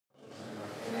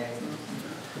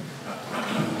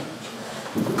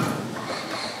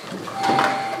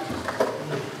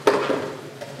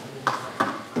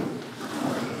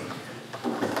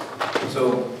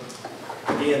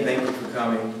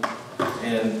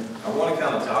And I want to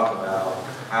kind of talk about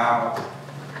how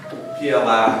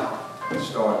PLI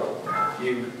started. If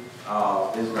you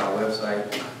visit our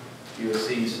website, you'll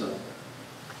see some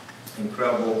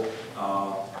incredible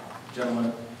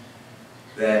gentlemen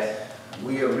that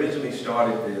we originally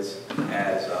started this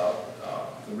as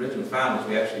the original founders.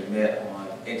 We actually met on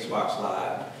Xbox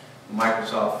Live.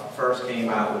 Microsoft first came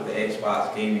out with the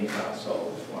Xbox gaming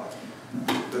console.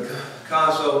 The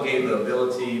console gave the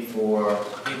ability for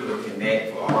people to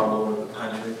connect from all over the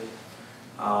country,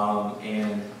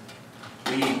 and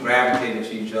we gravitated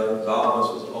to each other because all of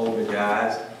us was older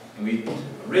guys, and we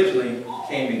originally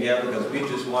came together because we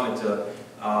just wanted to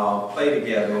play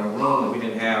together in a room that we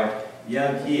didn't have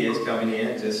young kids coming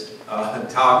in just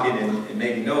talking and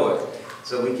maybe know it.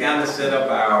 So we kind of set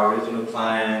up our original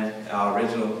client, our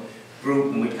original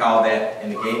group, and we call that in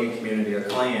the gaming community a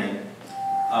clan,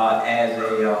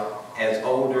 as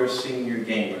older senior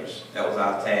gamers. That was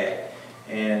our tag,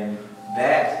 and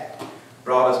that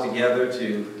brought us together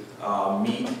to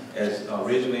meet as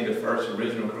originally the first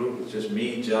original group was just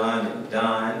me, John, and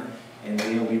Don, and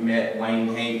then we met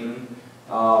Wayne Hayton.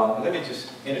 Let me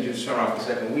just introduce Sean for a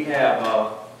second. We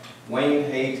have Wayne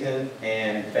Hayton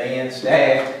and Van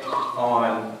Stagg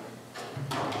on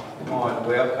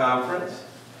web conference,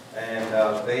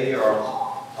 and they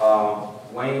are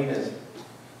Wayne is.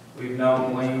 We've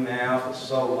known Wayne now for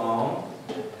so long.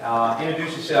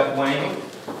 Introduce yourself, Wayne.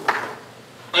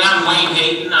 Hey, I'm Wayne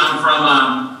Hayton. I'm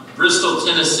from Bristol,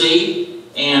 Tennessee,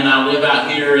 and we live out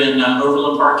here in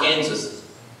Overland Park, Kansas.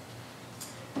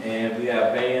 And we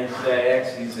have Van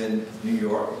Staggs. He's in New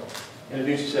York.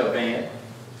 Introduce yourself, Van.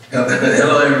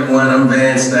 Hello, everyone. I'm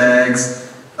Van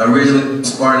Staggs, originally from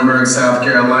Spartanburg, South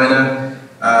Carolina.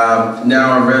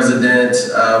 Now a resident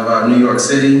of New York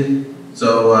City.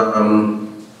 So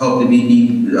hope to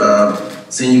be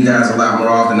seeing you guys a lot more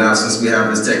often now since we have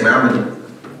this technology.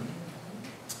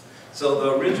 So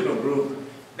the original group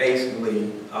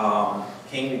basically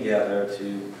came together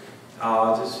to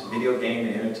just video game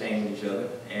and entertain each other.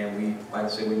 And we, like I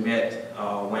said, we met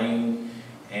Wayne,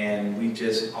 and we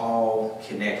just all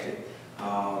connected.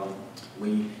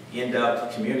 We end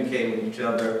up communicating with each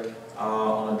other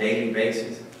on a daily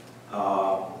basis.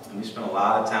 And we spent a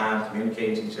lot of time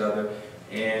communicating with each other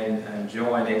and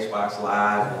enjoying Xbox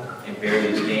Live and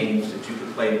various games that you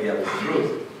could play together as a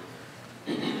group.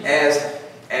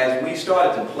 As we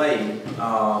started to play,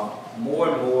 more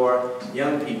and more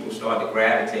young people started to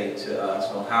gravitate to us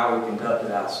on how we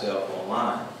conducted ourselves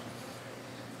online.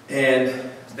 And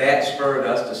that spurred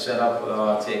us to set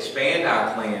up, to expand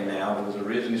our clan now. It was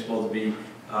originally supposed to be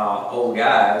old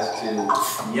guys to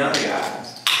young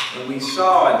guys. And we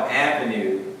saw an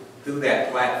avenue through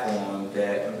that platform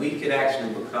that we could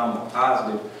actually become a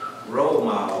positive role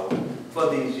model for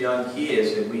these young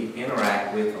kids that we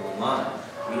interact with online.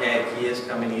 We had kids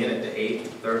coming in at the age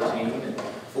of 13 and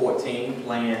 14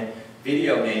 playing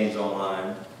video games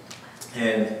online,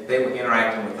 and they were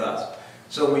interacting with us.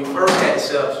 So we first had to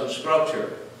set up some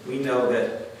structure. We know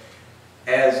that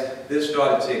as this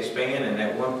started to expand, and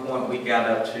at one point we got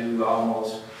up to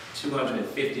almost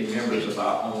 250 members of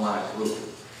our online group.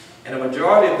 And the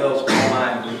majority of those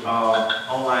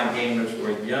online gamers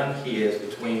were young kids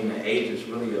between the ages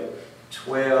really of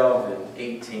 12 and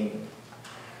 18.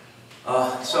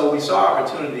 So we saw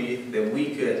opportunity that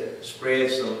we could spread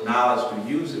some knowledge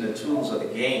through using the tools of the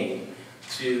game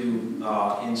to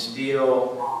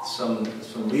instill some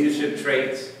leadership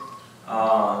traits,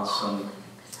 some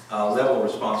level of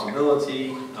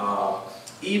responsibility.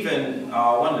 Even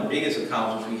one of the biggest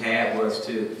accomplishments we had was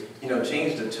to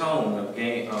change the tone of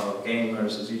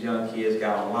gamers as these young kids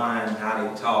got online, how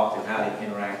they talked and how they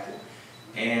interacted.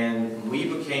 And we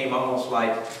became almost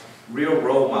like real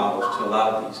role models to a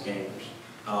lot of these gamers.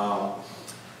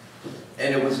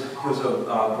 And it was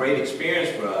a great experience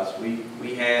for us.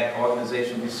 We had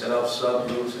organizations, we set up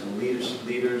subgroups and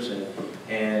leaders,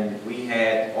 and we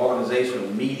had organizational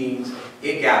meetings.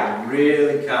 It got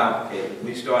really complicated.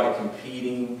 We started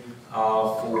competing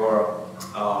for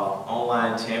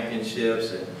online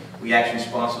championships, and we actually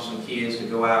sponsored some kids to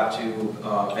go out to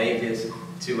Vegas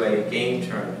to a game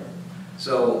tournament.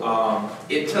 So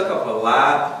it took up a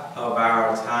lot of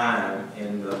our time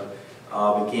in the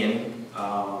beginning.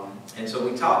 And so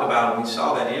we talked about it, we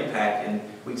saw that impact, and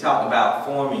we talked about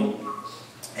forming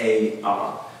a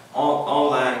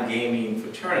online gaming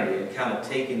fraternity and kind of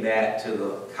taking that to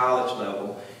the college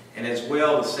level, and as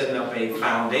well as setting up a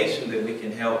foundation that we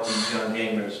can help these young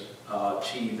gamers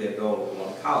achieve their goal of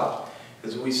going to college.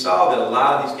 Because we saw that a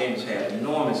lot of these gamers had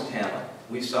enormous talent.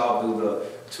 We saw through the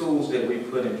tools that we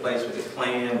put in place with the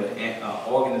clan, with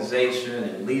organization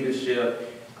and leadership,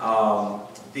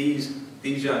 these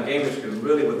young gamers could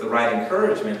really, with the right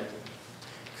encouragement,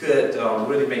 could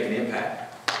really make an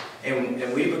impact. And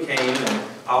we became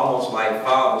almost like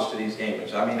fathers to these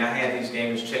gamers. I mean, I had these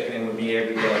gamers checking in with me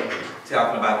every day,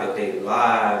 talking about their daily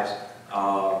lives,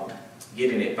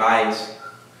 getting advice,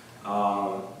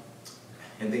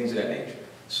 and things of that nature.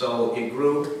 So it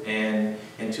grew, and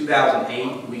in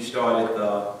 2008, we started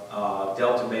the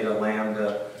Delta Beta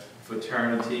Lambda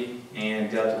Fraternity and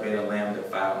Delta Beta Lambda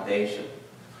Foundation.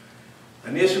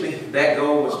 Initially, that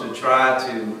goal was to try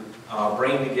to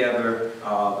bring together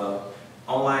the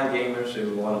online gamers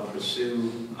who want to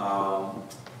pursue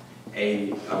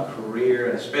a career,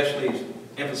 and especially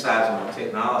emphasizing on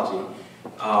technology.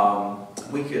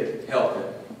 We could help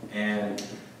them. And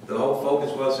the whole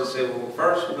focus was to say, well,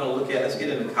 first we're going to look at, let's get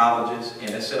into colleges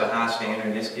and let's set a high standard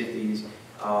and let's get these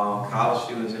college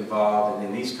students involved, and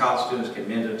then these college students can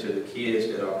mentor to the kids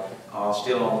that are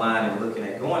still online and looking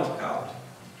at going to college.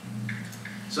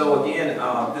 So again,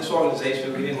 this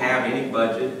organization, we didn't have any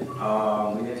budget,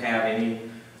 we didn't have any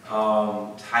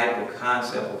type of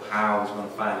concept of how I was going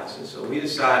to finance it. So we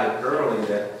decided early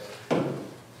that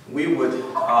we would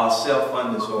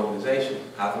self-fund this organization.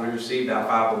 After we received our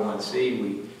 501c,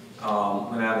 we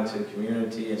went out into the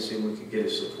community and see if we could get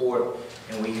support.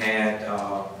 And we had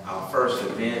our first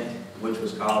event, which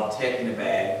was called Tech in the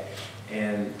Bag.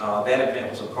 And that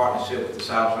event was a partnership with the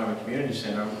South German Community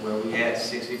Center, where we had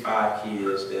 65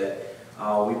 kids that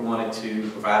we wanted to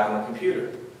provide them a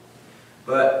computer.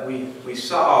 But we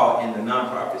saw in the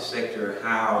nonprofit sector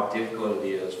how difficult it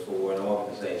is for an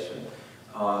organization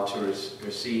to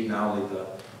receive not only the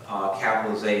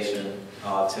capitalization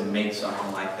to make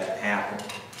something like that happen.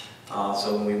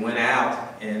 So when we went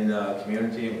out in the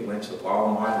community and we went to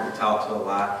Walmart and we talked to a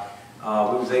lot,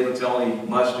 we was able to only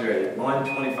muster a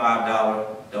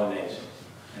 $125 donation,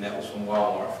 and that was from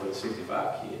Walmart for the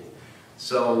 65 kids.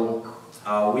 So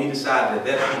we decided at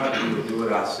that point we would do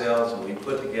it ourselves, and we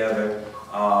put together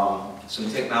some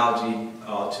technology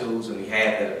tools, and we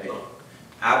had that event.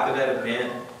 After that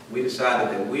event, we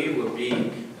decided that we would be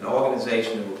an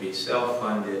organization that would be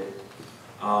self-funded,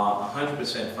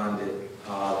 100% funded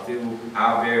through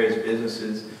our various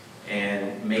businesses,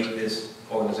 and make this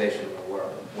organization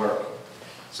work.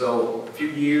 So a few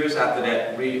years after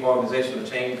that reorganizational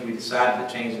change, we decided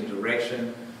to change the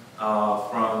direction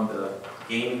from the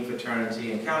gaming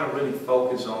fraternity and kind of really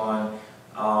focus on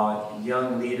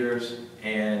young leaders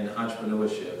and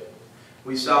entrepreneurship.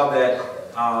 We saw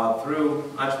that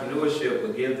through entrepreneurship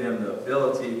would give them the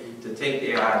ability to take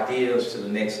their ideas to the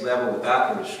next level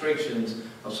without the restrictions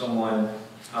of someone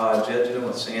judging them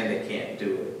or saying they can't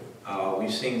do it.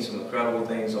 We've seen some incredible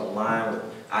things online.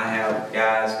 I have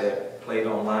guys that played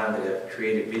online that have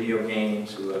created video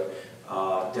games, who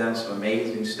have done some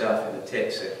amazing stuff in the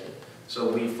tech sector.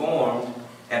 So we formed,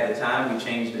 at the time we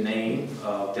changed the name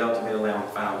of Delta Beta Lambda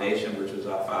Foundation, which was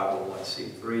our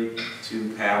 501c3, to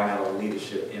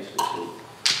PalmettoLeadership Institute.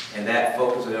 And that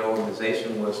focus of that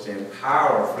organization was to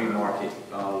empower free market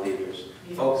leaders,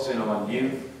 focusing on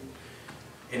youth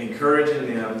and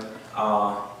encouraging them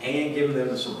and giving them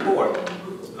the support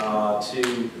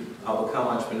to become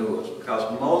entrepreneurs,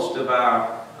 because most of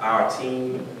our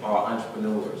team are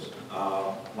entrepreneurs.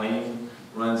 Wayne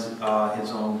runs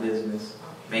his own business.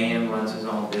 Van runs his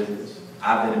own business.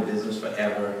 I've been in business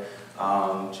forever.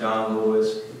 John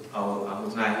Lewis,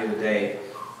 who's not here today,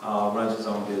 runs his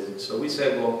own business. So we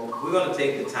said, well, we're going to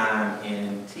take the time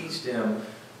and teach them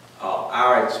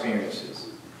our experiences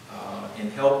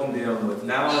and helping them with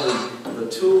not only the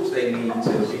tools they need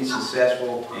to be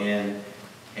successful and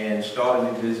start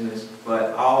a new business,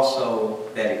 but also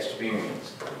that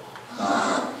experience.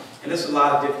 And there's a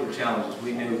lot of different challenges.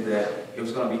 We knew that it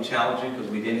was going to be challenging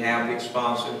because we didn't have big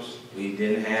sponsors, we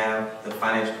didn't have the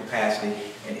financial capacity,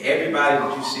 and everybody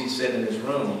that you see sitting in this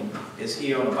room is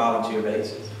here on a volunteer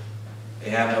basis. They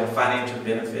have no financial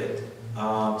benefit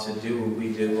to do what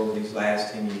we do over these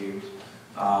last 10 years.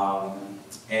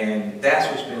 And that's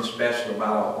what's been special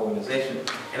about our organization.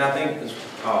 And I think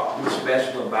what's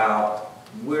special about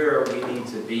where we need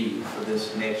to be for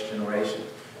this next generation.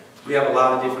 We have a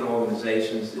lot of different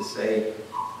organizations that say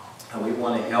we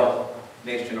want to help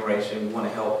next generation, we want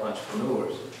to help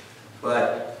entrepreneurs.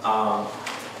 But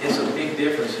it's a big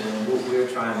difference in what we're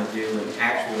trying to do in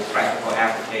actual practical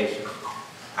application.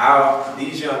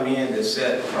 These young men that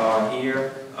sat here,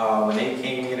 when they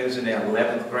came in, it was in their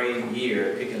 11th grade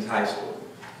year at Pickens High School.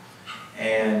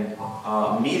 And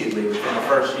immediately within the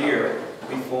first year,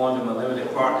 we formed a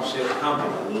limited partnership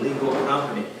company, a legal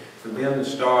company, for them to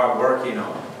start working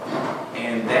on.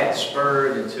 And that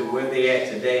spurred into where they're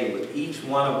at today, with each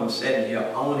one of them sitting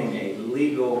here owning a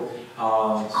legal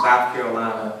South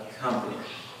Carolina company.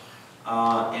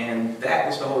 And that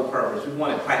was the whole purpose. We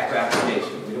wanted practical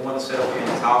application. We didn't want to sit up here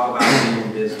and talk about being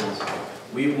in business.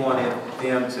 We wanted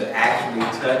them to actually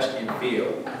touch and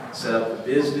feel. Set up the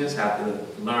business, have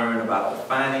to learn about the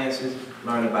finances,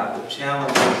 learn about the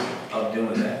challenges of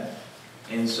doing that.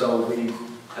 And so we've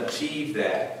achieved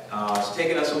that. It's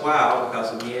taken us a while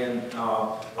because, again,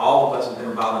 all of us have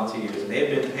been volunteers. And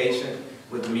they've been patient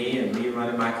with me and me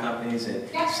running my companies and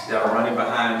running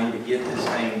behind me to get this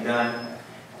thing done.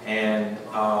 And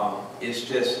it's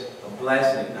just a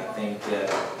blessing, I think, that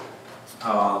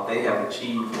they have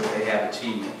achieved what they have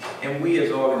achieved. And we as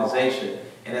an organization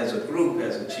and as a group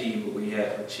has achieved what we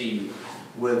have achieved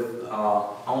with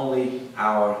only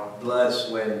our blood,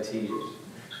 sweat, and tears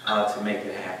to make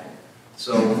it happen.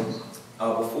 So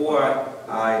before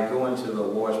I go into the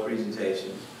awards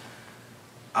presentation,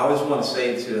 I just want to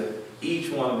say to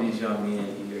each one of these young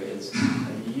men here is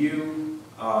you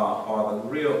are the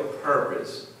real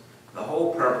purpose, the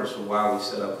whole purpose of why we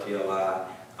set up PLI,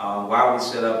 why we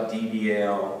set up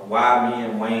DBL, why me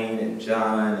and Wayne and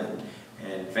John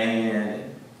and Van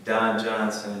and Don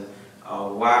Johnson,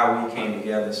 why we came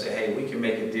together and said, hey, we can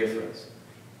make a difference.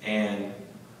 And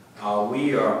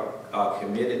we are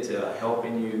committed to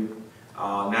helping you,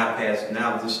 now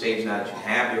at this stage now that you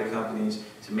have your companies,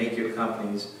 to make your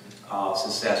companies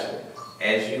successful.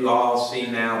 As you all see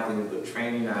now through the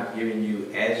training I've given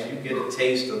you, as you get a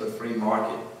taste of the free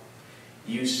market,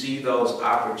 you see those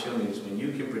opportunities when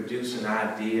you can produce an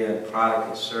idea, product,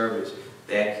 and service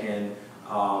that can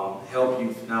help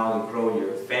you not only grow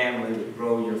your family, but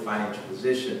grow your financial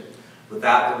position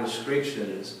without the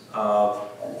restrictions of,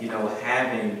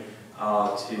 having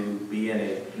to be in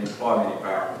an employment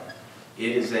environment.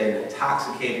 It is an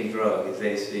intoxicating drug, as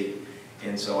they see.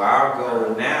 And so our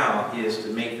goal now is to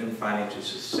make them financially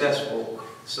successful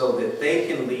so that they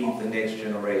can lead the next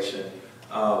generation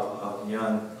of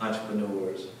young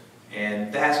entrepreneurs.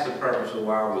 And that's the purpose of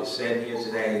why we're sitting here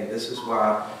today. And this is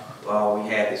why we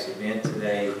had this event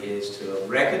today, is to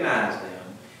recognize them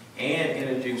and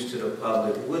introduce to the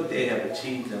public what they have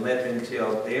achieved and let them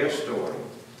tell their story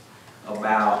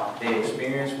about their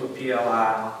experience with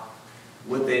PLI,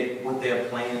 what their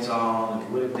plans are,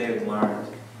 and what they've learned,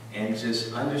 and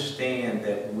just understand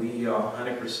that we are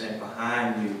 100%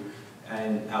 behind you,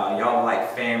 and y'all are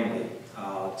like family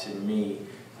to me.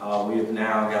 We have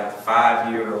now got a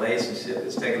 5-year relationship.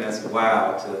 It's taken us a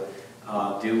while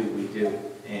to do what we do.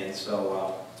 And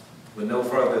so with no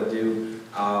further ado,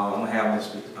 I'm going to have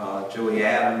Mr. Joey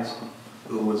Adams,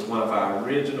 who was one of our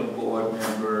original board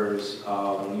members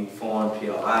when we formed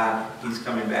PLI. He's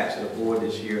coming back to the board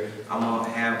this year. I'm going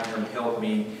to have him help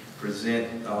me present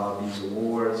these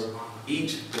awards.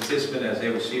 Each participant, as they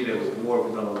receive their award,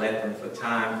 we're going to let them for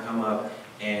time come up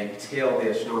and tell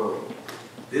their story.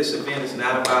 This event is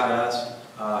not about us,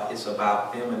 it's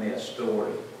about them and their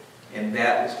story. And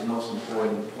that is the most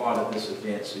important part of this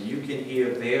event. So you can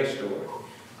hear their story,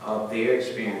 their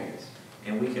experience,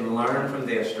 and we can learn from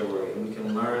their story, and we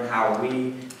can learn how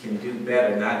we can do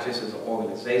better, not just as an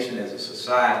organization, as a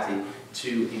society,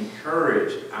 to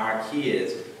encourage our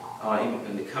kids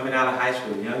coming out of high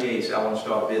school at a young age. I want to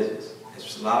start a business.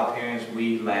 There's a lot of parents,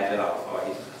 we laugh it off. Oh,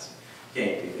 he's nuts.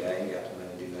 Can't do that. Ain't got the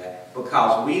money to do that.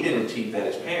 Because we didn't achieve that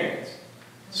as parents.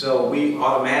 So we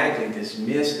automatically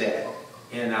dismiss that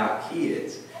in our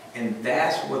kids. And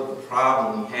that's what the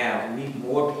problem we have. We need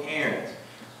more parents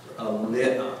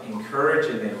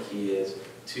encouraging their kids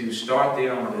to start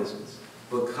their own business.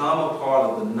 Become a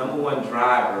part of the #1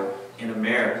 driver in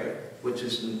America, which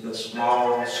is the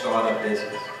small startup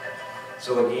business.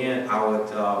 So again,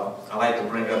 I'd like to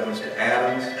bring up Mr.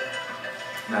 Adams,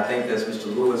 and I think that's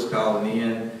Mr. Lewis calling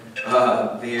in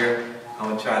there. I'm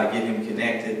going to try to get him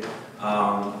connected.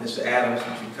 Mr. Adams,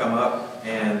 would you come up?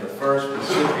 And the first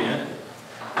recipient,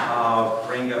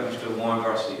 bring up Mr. Warren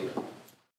Garcia.